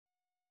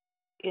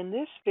In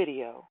this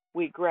video,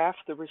 we graph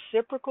the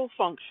reciprocal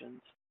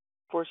functions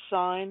for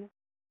sine,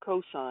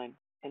 cosine,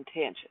 and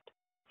tangent.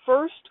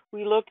 First,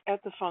 we look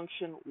at the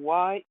function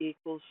y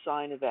equals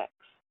sine of x.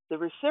 The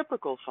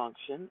reciprocal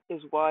function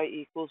is y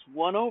equals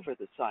 1 over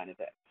the sine of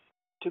x.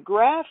 To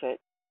graph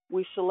it,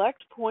 we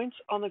select points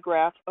on the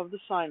graph of the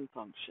sine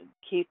function,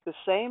 keep the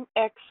same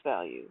x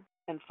value,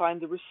 and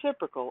find the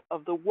reciprocal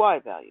of the y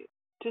value.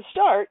 To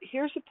start,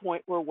 here's a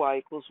point where y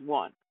equals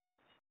 1.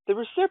 The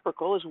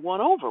reciprocal is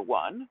 1 over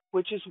 1,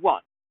 which is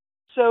 1.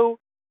 So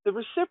the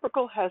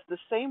reciprocal has the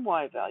same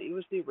y value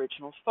as the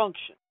original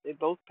function. They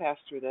both pass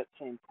through that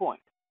same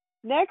point.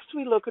 Next,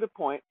 we look at a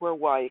point where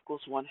y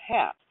equals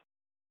 1/2.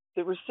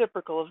 The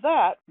reciprocal of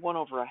that, 1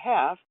 over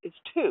 1/2, is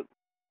 2.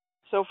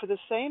 So for the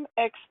same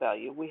x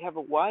value, we have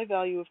a y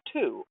value of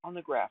 2 on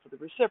the graph of the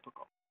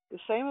reciprocal. The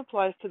same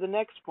applies to the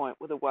next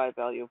point with a y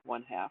value of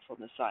 1/2 on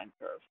the sine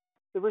curve.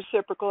 The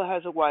reciprocal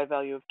has a y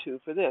value of 2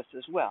 for this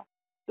as well.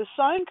 The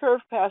sine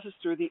curve passes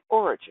through the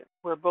origin,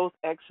 where both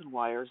x and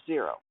y are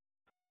 0.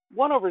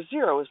 1 over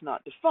 0 is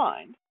not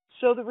defined,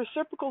 so the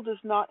reciprocal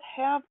does not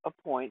have a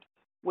point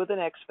with an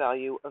x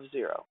value of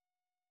 0.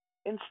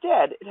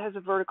 Instead, it has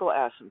a vertical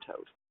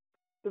asymptote.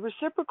 The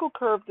reciprocal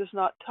curve does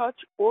not touch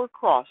or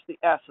cross the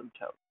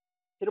asymptote.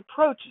 It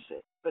approaches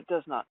it, but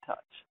does not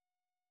touch.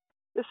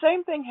 The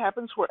same thing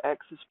happens where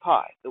x is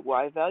pi. The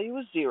y value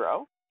is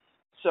 0.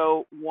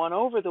 So 1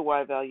 over the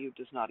y value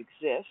does not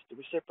exist, the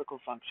reciprocal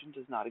function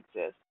does not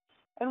exist,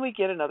 and we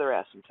get another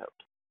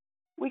asymptote.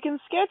 We can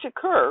sketch a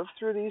curve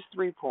through these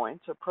 3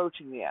 points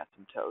approaching the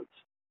asymptotes.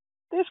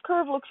 This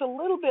curve looks a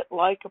little bit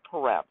like a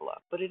parabola,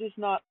 but it is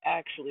not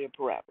actually a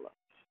parabola.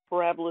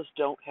 Parabolas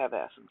don't have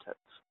asymptotes.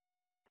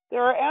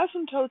 There are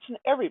asymptotes in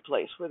every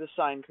place where the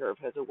sine curve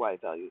has a y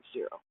value of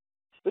 0.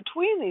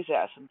 Between these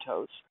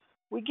asymptotes,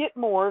 we get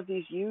more of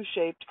these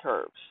U-shaped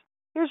curves.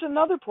 Here's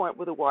another point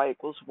with a y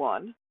equals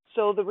 1.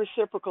 So the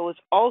reciprocal is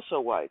also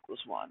y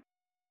equals 1.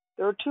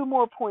 There are 2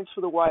 more points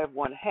with a y of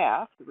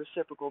 1/2. The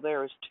reciprocal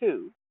there is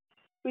 2.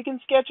 We can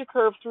sketch a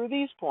curve through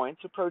these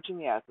points approaching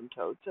the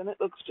asymptotes, and it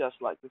looks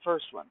just like the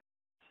first one.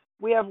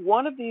 We have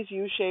one of these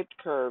U-shaped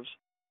curves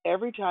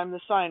every time the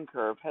sine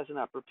curve has an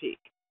upper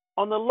peak.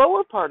 On the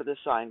lower part of the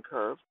sine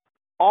curve,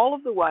 all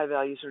of the y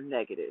values are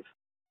negative.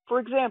 For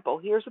example,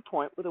 here's a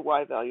point with a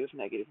y value of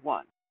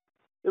 -1.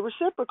 The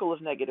reciprocal of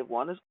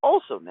 -1 is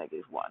also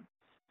 -1.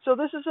 So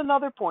this is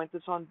another point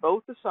that's on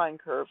both the sine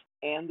curve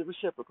and the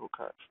reciprocal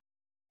curve.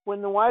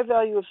 When the y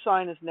value of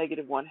sine is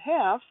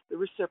 -1/2, the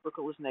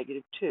reciprocal is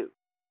 -2.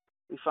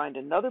 We find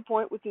another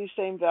point with these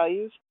same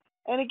values,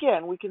 and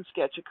again we can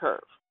sketch a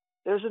curve.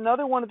 There's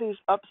another one of these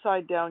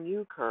upside down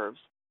U curves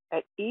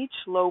at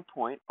each low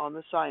point on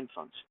the sine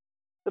function.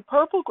 The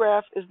purple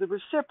graph is the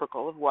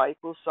reciprocal of y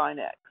equals sine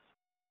x.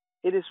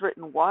 It is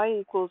written y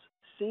equals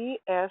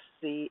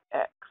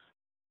CSCx.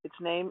 Its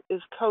name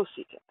is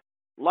cosecant.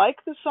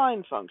 Like the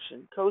sine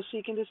function,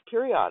 cosecant is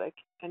periodic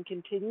and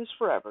continues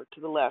forever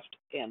to the left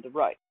and the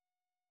right.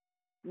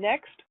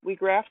 Next, we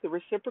graph the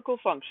reciprocal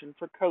function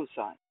for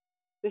cosine.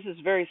 This is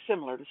very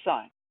similar to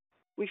sine.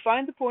 We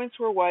find the points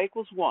where y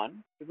equals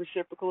 1. The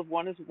reciprocal of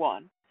 1 is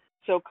 1,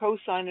 so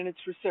cosine and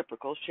its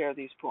reciprocal share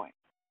these points.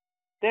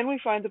 Then we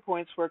find the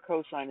points where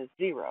cosine is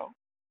 0.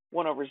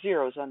 1 over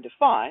 0 is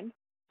undefined,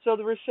 so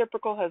the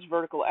reciprocal has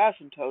vertical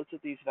asymptotes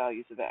at these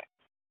values of x.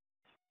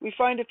 We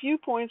find a few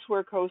points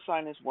where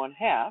cosine is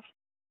 1/2,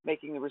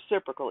 making the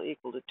reciprocal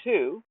equal to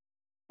 2,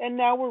 and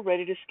now we're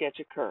ready to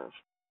sketch a curve.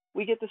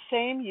 We get the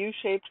same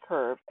U-shaped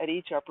curve at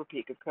each upper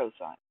peak of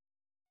cosine.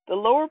 The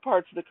lower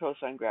parts of the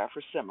cosine graph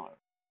are similar.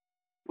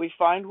 We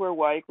find where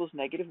y equals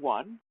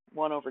 -1.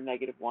 1 over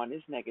 -1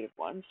 is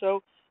 -1,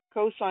 so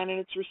cosine and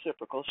its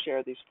reciprocal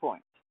share these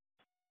points.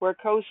 Where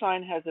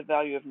cosine has a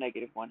value of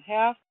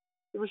 -1/2,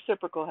 the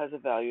reciprocal has a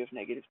value of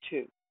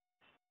 -2.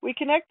 We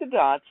connect the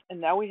dots,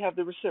 and now we have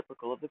the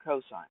reciprocal of the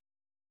cosine.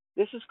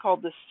 This is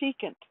called the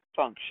secant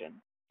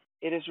function.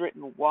 It is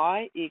written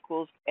y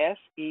equals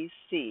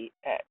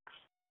SECx.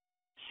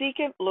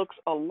 Secant looks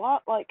a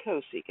lot like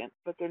cosecant,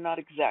 but they're not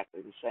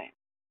exactly the same.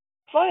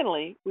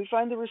 Finally, we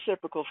find the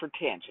reciprocal for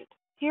tangent.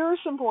 Here are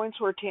some points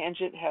where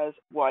tangent has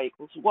y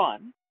equals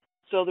 1,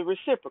 so the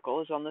reciprocal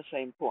is on the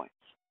same points.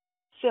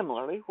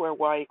 Similarly, where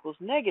y equals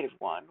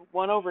 -1,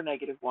 1 over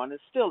 -1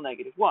 is still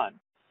 -1,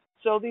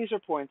 so these are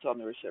points on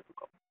the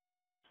reciprocal.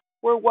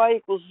 Where y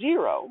equals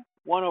 0,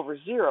 1 over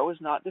 0 is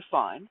not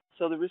defined,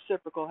 so the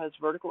reciprocal has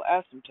vertical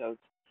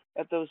asymptotes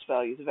at those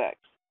values of x.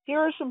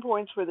 Here are some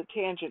points where the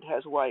tangent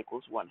has y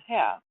equals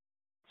 1/2,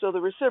 so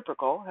the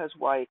reciprocal has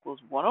y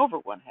equals 1 over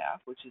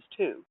 1/2, which is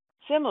 2.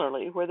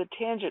 Similarly, where the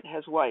tangent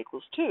has y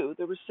equals 2,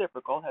 the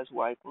reciprocal has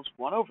y equals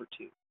 1 over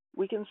 2.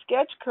 We can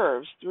sketch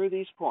curves through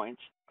these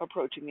points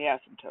approaching the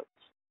asymptotes.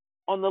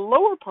 On the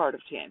lower part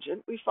of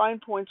tangent, we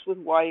find points with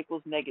y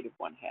equals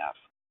 -1/2.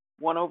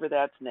 1 over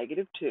that's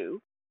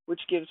 -2,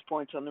 which gives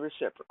points on the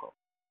reciprocal.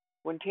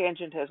 When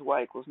tangent has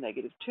y equals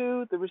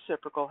 -2, the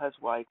reciprocal has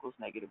y equals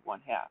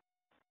 -1/2.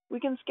 We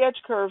can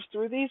sketch curves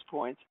through these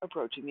points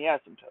approaching the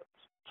asymptotes.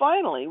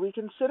 Finally, we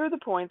consider the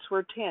points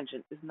where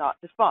tangent is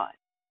not defined.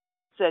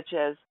 such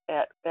as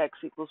at x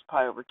equals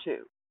pi over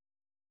 2.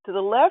 To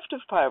the left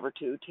of pi over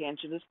 2,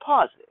 tangent is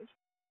positive,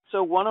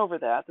 so 1 over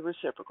that, the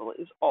reciprocal,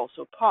 is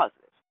also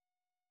positive.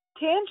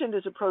 Tangent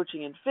is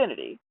approaching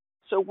infinity,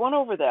 so 1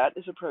 over that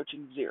is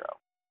approaching 0.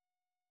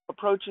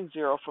 Approaching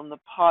 0 from the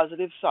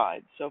positive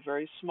side, so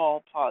very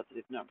small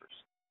positive numbers.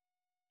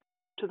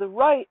 To the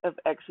right of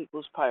x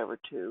equals pi over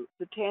 2,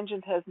 the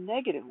tangent has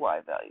negative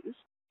y values,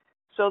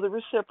 so the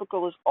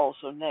reciprocal is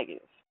also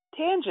negative.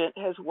 Tangent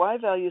has y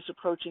values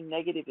approaching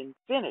negative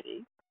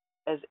infinity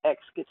as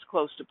x gets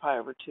close to pi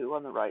over 2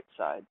 on the right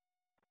side,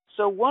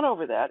 so 1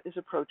 over that is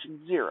approaching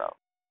 0,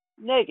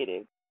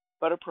 negative,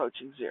 but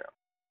approaching 0.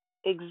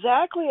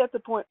 Exactly at the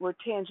point where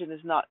tangent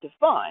is not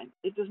defined,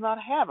 it does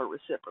not have a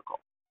reciprocal.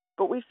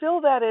 But we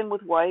fill that in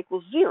with y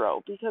equals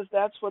 0 because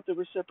that's what the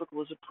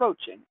reciprocal is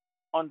approaching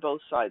on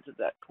both sides of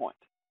that point.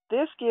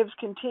 This gives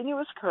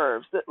continuous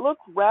curves that look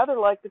rather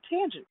like the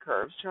tangent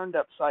curves turned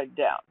upside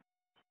down.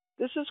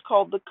 This is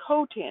called the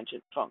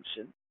cotangent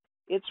function.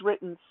 It's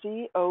written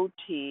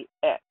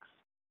C-O-T-X.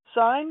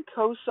 Sine,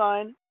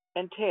 cosine,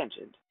 and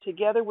tangent,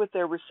 together with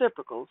their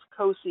reciprocals,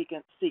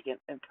 cosecant, secant,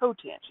 and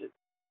cotangent,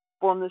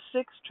 form the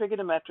 6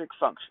 trigonometric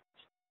functions.